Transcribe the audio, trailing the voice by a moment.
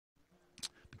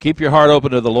Keep your heart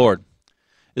open to the Lord.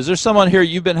 Is there someone here,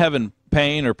 you've been having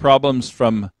pain or problems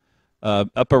from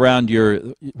up around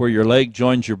where your leg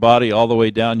joins your body all the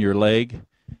way down your leg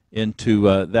into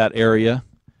that area?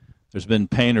 There's been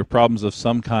pain or problems of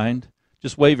some kind.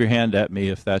 Just wave your hand at me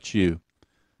if that's you.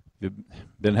 We've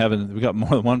got more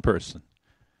than one person.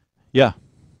 Yeah.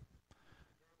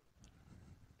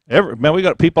 Man, we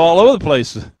got people all over the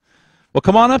place. Well,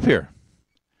 come on up here.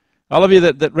 All of you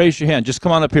that raised your hand, just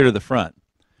come on up here to the front.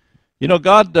 You know,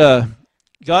 God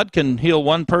can heal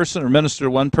one person or minister to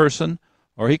one person,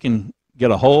 or he can get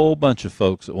a whole bunch of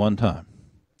folks at one time.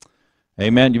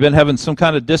 Amen. You've been having some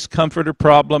kind of discomfort or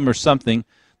problem or something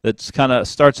that's kind of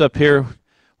starts up here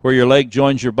where your leg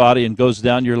joins your body and goes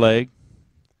down your leg.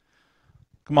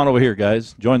 Come on over here,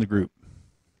 guys. Join the group.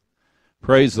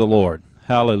 Praise the Lord.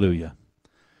 Hallelujah.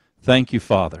 Thank you,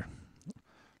 Father.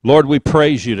 Lord, we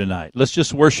praise you tonight. Let's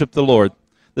just worship the Lord.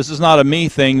 This is not a me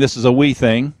thing. This is a we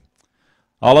thing.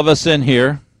 All of us in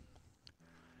here,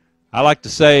 I like to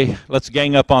say, let's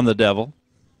gang up on the devil.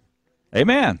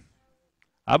 Amen.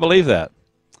 I believe that.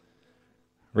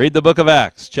 Read the book of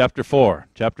Acts, chapter 4,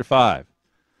 chapter 5.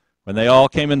 When they all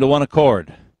came into one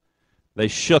accord, they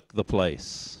shook the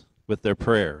place with their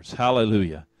prayers.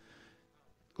 Hallelujah.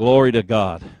 Glory to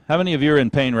God. How many of you are in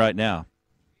pain right now?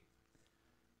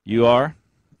 You are?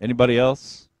 Anybody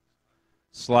else?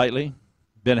 Slightly?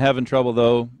 Been having trouble,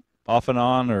 though, off and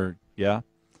on, or, yeah?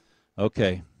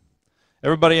 Okay.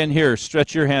 Everybody in here,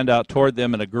 stretch your hand out toward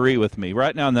them and agree with me.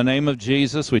 Right now, in the name of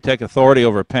Jesus, we take authority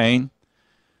over pain.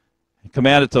 I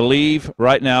command it to leave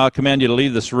right now. I command you to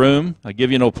leave this room. I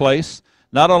give you no place,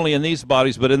 not only in these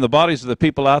bodies, but in the bodies of the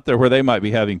people out there where they might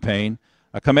be having pain.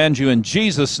 I command you in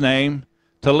Jesus' name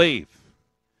to leave.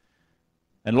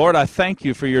 And Lord, I thank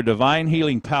you for your divine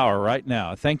healing power right now.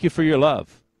 I thank you for your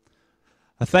love.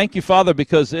 I thank you, Father,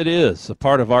 because it is a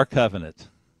part of our covenant.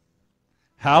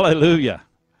 Hallelujah.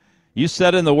 You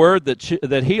said in the word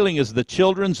that healing is the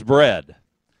children's bread.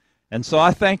 And so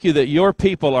I thank you that your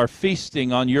people are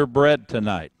feasting on your bread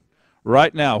tonight,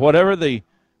 right now. Whatever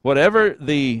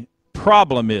the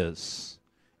problem is,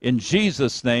 in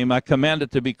Jesus' name, I command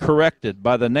it to be corrected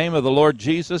by the name of the Lord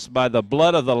Jesus, by the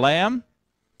blood of the Lamb.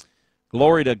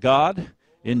 Glory to God.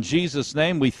 In Jesus'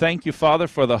 name, we thank you, Father,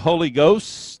 for the Holy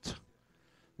Ghost,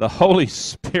 the Holy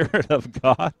Spirit of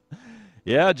God.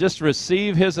 Yeah, just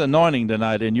receive his anointing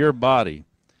tonight in your body.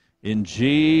 In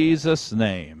Jesus'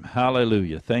 name.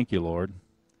 Hallelujah. Thank you, Lord.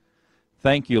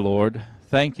 Thank you, Lord.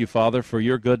 Thank you, Father, for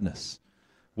your goodness.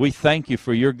 We thank you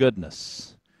for your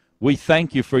goodness. We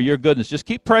thank you for your goodness. Just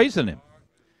keep praising him.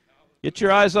 Get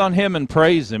your eyes on him and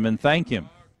praise him and thank him.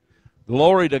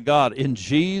 Glory to God. In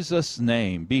Jesus'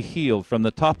 name, be healed from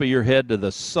the top of your head to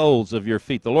the soles of your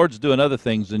feet. The Lord's doing other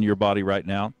things in your body right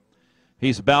now.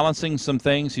 He's balancing some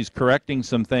things. He's correcting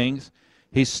some things.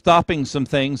 He's stopping some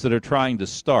things that are trying to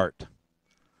start.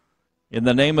 In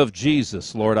the name of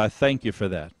Jesus, Lord, I thank you for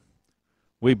that.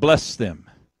 We bless them.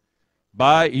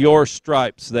 By your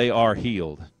stripes, they are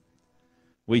healed.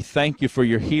 We thank you for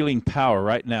your healing power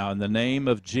right now in the name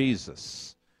of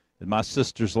Jesus. In my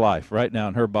sister's life, right now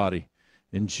in her body.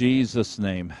 In Jesus'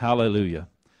 name, hallelujah.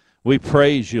 We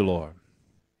praise you, Lord.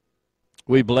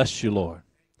 We bless you, Lord.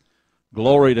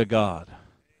 Glory to God.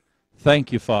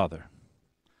 Thank you, Father.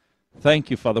 Thank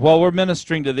you, Father. While we're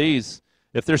ministering to these,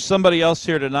 if there's somebody else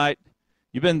here tonight,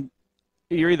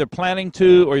 you're either planning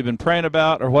to or you've been praying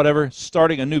about or whatever,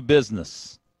 starting a new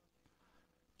business,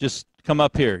 just come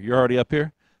up here. You're already up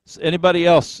here. So anybody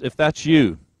else, if that's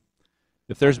you,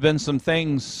 if there's been some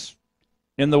things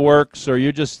in the works or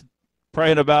you're just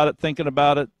praying about it, thinking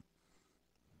about it,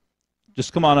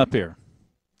 just come on up here.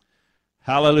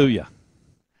 Hallelujah.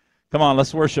 Come on,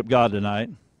 let's worship God tonight.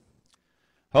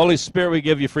 Holy Spirit, we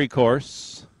give you free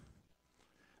course.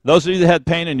 Those of you that had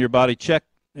pain in your body, check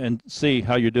and see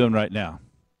how you're doing right now.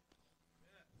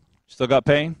 Still got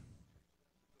pain?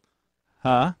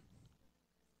 Huh?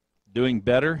 Doing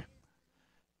better?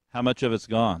 How much of it's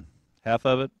gone? Half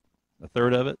of it? A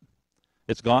third of it?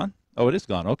 It's gone? Oh, it is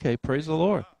gone. Okay, praise the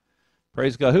Lord.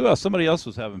 Praise God. Who else? Somebody else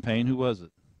was having pain. Who was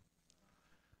it?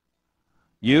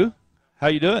 You? How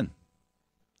you doing?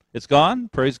 It's gone?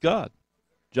 Praise God.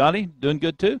 Johnny, doing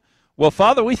good too? Well,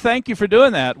 Father, we thank you for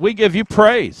doing that. We give you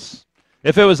praise.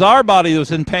 If it was our body that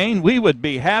was in pain, we would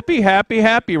be happy, happy,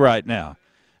 happy right now.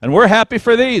 And we're happy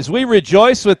for these. We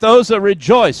rejoice with those that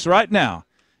rejoice right now.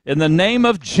 In the name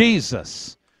of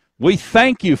Jesus, we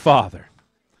thank you, Father.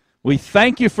 We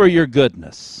thank you for your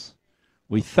goodness.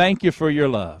 We thank you for your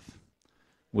love.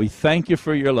 We thank you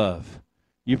for your love.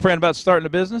 You praying about starting a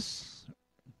business?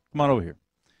 Come on over here.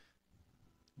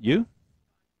 You?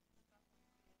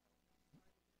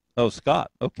 Oh,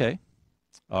 Scott. Okay.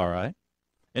 All right.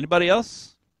 Anybody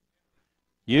else?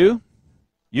 You?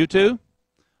 You too?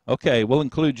 Okay, we'll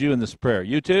include you in this prayer.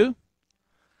 You too?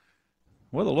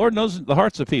 Well, the Lord knows the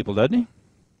hearts of people, doesn't he?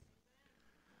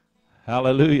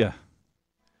 Hallelujah.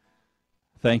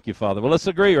 Thank you, Father. Well, let's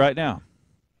agree right now.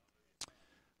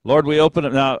 Lord, we open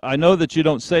it. Now, I know that you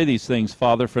don't say these things,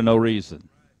 Father, for no reason.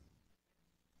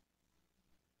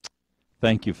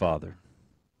 Thank you, Father.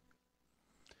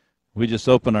 We just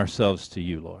open ourselves to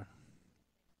you, Lord.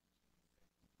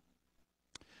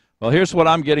 Well, here's what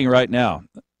I'm getting right now.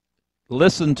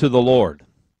 Listen to the Lord.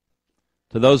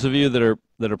 To those of you that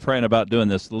are praying about doing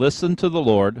this, listen to the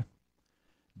Lord.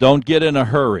 Don't get in a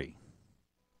hurry.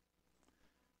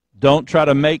 Don't try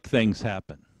to make things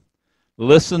happen.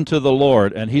 Listen to the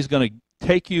Lord, and he's going to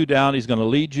take you down. He's going to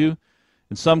lead you.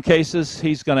 In some cases,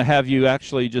 he's going to have you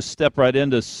actually just step right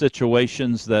into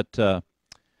situations that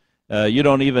you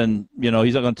don't even,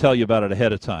 he's not going to tell you about it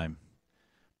ahead of time.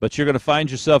 But you're going to find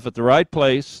yourself at the right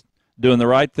place, doing the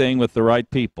right thing with the right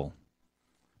people.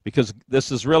 Because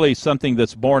this is really something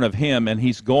that's born of him, and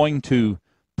he's going to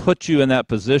put you in that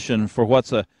position for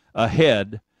what's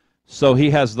ahead, so he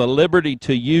has the liberty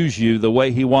to use you the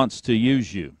way he wants to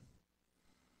use you.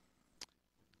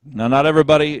 Now, not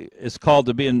everybody is called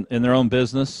to be in their own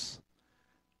business,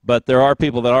 but there are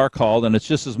people that are called, and it's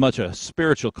just as much a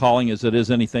spiritual calling as it is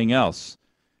anything else.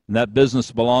 And that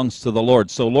business belongs to the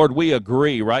Lord. So, Lord, we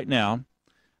agree right now.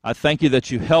 I thank you that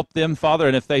you help them, Father,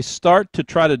 and if they start to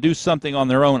try to do something on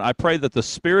their own, I pray that the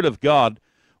Spirit of God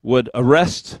would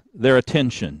arrest their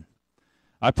attention.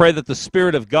 I pray that the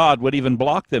Spirit of God would even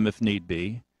block them, if need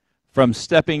be, from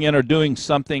stepping in or doing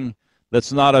something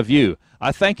that's not of you.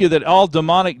 I thank you that all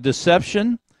demonic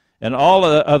deception and all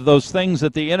of those things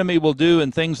that the enemy will do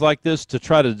and things like this to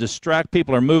try to distract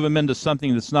people or move them into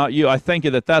something that's not you, I thank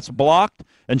you that that's blocked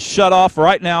and shut off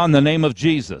right now in the name of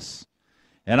Jesus.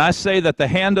 And I say that the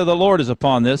hand of the Lord is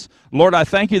upon this. Lord, I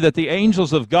thank you that the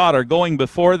angels of God are going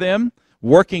before them,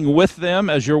 working with them.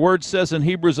 As your word says in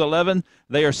Hebrews 11,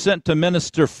 they are sent to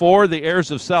minister for the heirs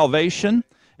of salvation.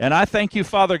 And I thank you,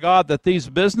 Father God, that these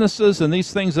businesses and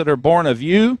these things that are born of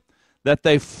you, that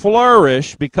they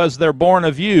flourish because they're born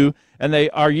of you, and they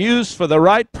are used for the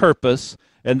right purpose,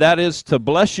 and that is to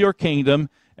bless your kingdom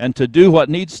and to do what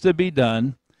needs to be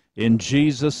done in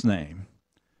Jesus' name.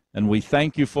 And we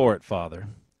thank you for it, Father.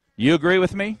 You agree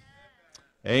with me?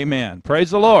 Amen.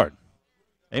 Praise the Lord.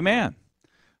 Amen.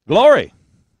 Glory.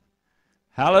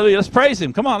 Hallelujah. Let's praise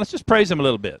him. Come on, let's just praise him a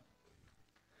little bit.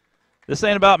 This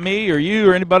ain't about me or you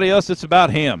or anybody else. It's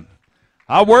about him.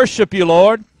 I worship you,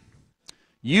 Lord.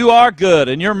 You are good,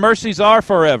 and your mercies are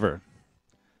forever.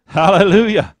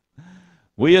 Hallelujah.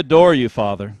 We adore you,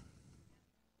 Father.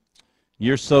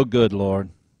 You're so good, Lord.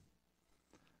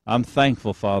 I'm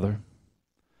thankful, Father.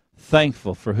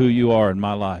 Thankful for who you are in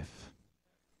my life.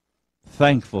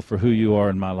 Thankful for who you are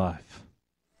in my life.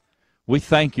 We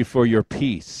thank you for your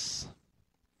peace.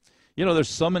 You know, there's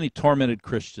so many tormented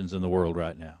Christians in the world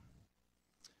right now.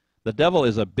 The devil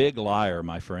is a big liar,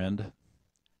 my friend.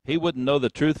 He wouldn't know the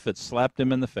truth if it slapped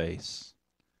him in the face.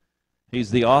 He's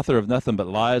the author of nothing but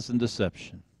lies and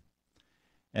deception.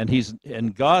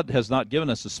 And God has not given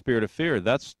us a spirit of fear.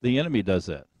 That's the enemy does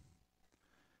that.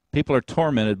 People are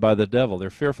tormented by the devil. They're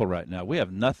fearful right now. We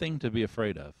have nothing to be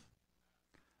afraid of.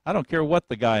 I don't care what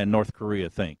the guy in North Korea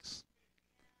thinks.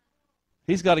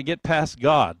 He's got to get past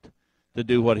God to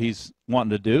do what he's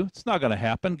wanting to do. It's not going to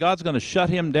happen. God's going to shut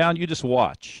him down. You just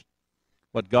watch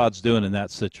what God's doing in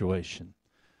that situation.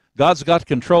 God's got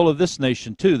control of this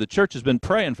nation, too. The church has been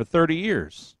praying for 30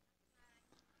 years.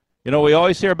 You know, we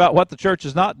always hear about what the church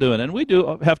is not doing, and we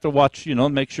do have to watch,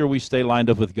 make sure we stay lined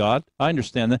up with God. I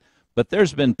understand that. But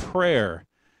there's been prayer.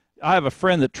 I have a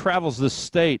friend that travels this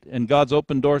state, and God's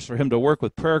opened doors for him to work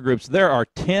with prayer groups. There are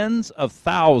tens of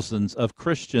thousands of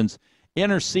Christians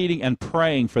interceding and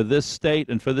praying for this state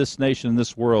and for this nation and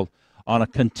this world on a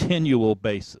continual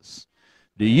basis.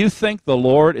 Do you think the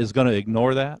Lord is going to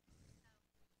ignore that?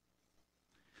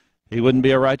 He wouldn't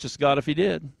be a righteous God if he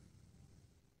did.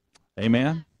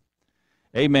 Amen?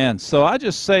 Amen. So I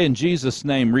just say in Jesus'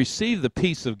 name, receive the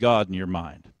peace of God in your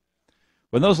mind.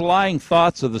 When those lying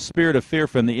thoughts of the spirit of fear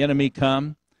from the enemy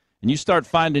come, and you start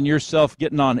finding yourself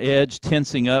getting on edge,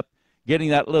 tensing up, getting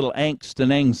that little angst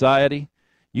and anxiety,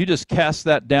 you just cast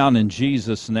that down in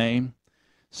Jesus' name.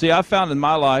 See, I found in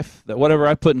my life that whatever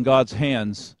I put in God's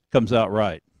hands comes out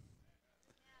right.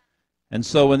 And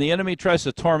so when the enemy tries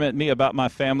to torment me about my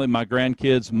family, my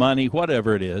grandkids, money,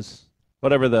 whatever it is,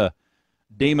 whatever the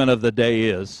demon of the day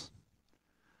is,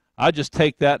 I just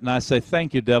take that and I say,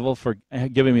 thank you, devil, for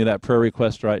giving me that prayer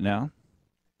request right now.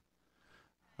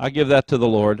 I give that to the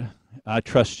Lord. I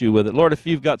trust you with it. Lord, if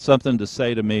you've got something to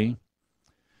say to me,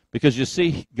 because you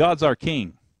see, God's our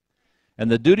king. And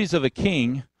the duties of a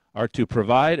king are to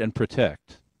provide and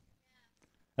protect.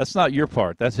 That's not your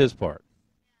part. That's his part.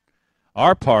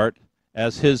 Our part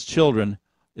as his children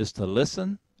is to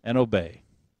listen and obey.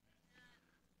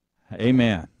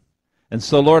 Amen. And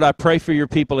so, Lord, I pray for your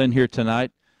people in here tonight,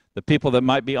 the people that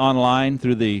might be online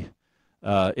through the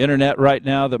internet right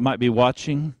now that might be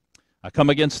watching. I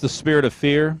come against the spirit of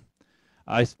fear.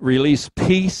 I release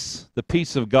peace, the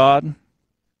peace of God,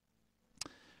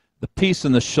 the peace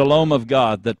and the shalom of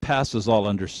God that passes all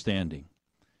understanding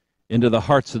into the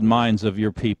hearts and minds of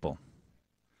your people.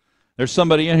 There's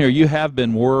somebody in here, you have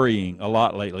been worrying a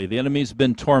lot lately. The enemy's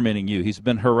been tormenting you. He's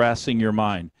been harassing your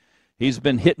mind. He's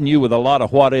been hitting you with a lot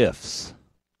of what-ifs.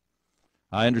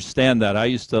 I understand that. I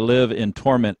used to live in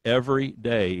torment every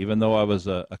day, even though I was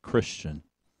a Christian.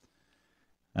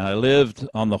 And I lived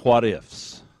on the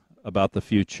what-ifs about the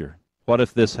future. What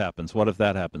if this happens? What if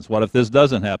that happens? What if this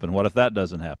doesn't happen? What if that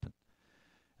doesn't happen?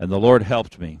 And the Lord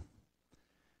helped me.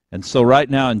 And so right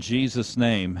now, in Jesus'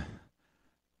 name,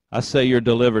 I say you're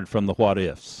delivered from the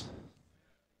what-ifs.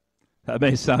 That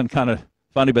may sound kind of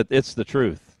funny, but it's the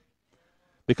truth.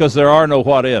 Because there are no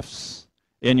what-ifs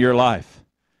in your life.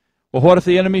 Well, what if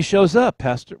the enemy shows up,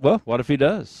 Pastor? Well, what if he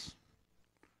does?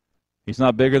 He's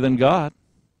not bigger than God.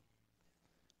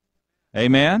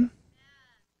 Amen?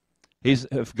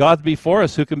 If God be for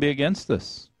us, who can be against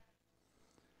us?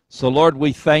 So, Lord,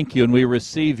 we thank you and we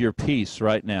receive your peace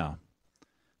right now.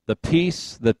 The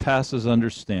peace that passes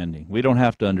understanding. We don't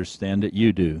have to understand it.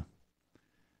 You do.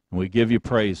 And we give you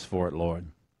praise for it, Lord.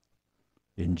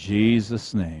 In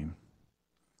Jesus' name.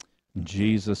 In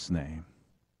Jesus' name.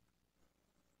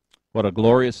 What a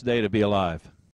glorious day to be alive.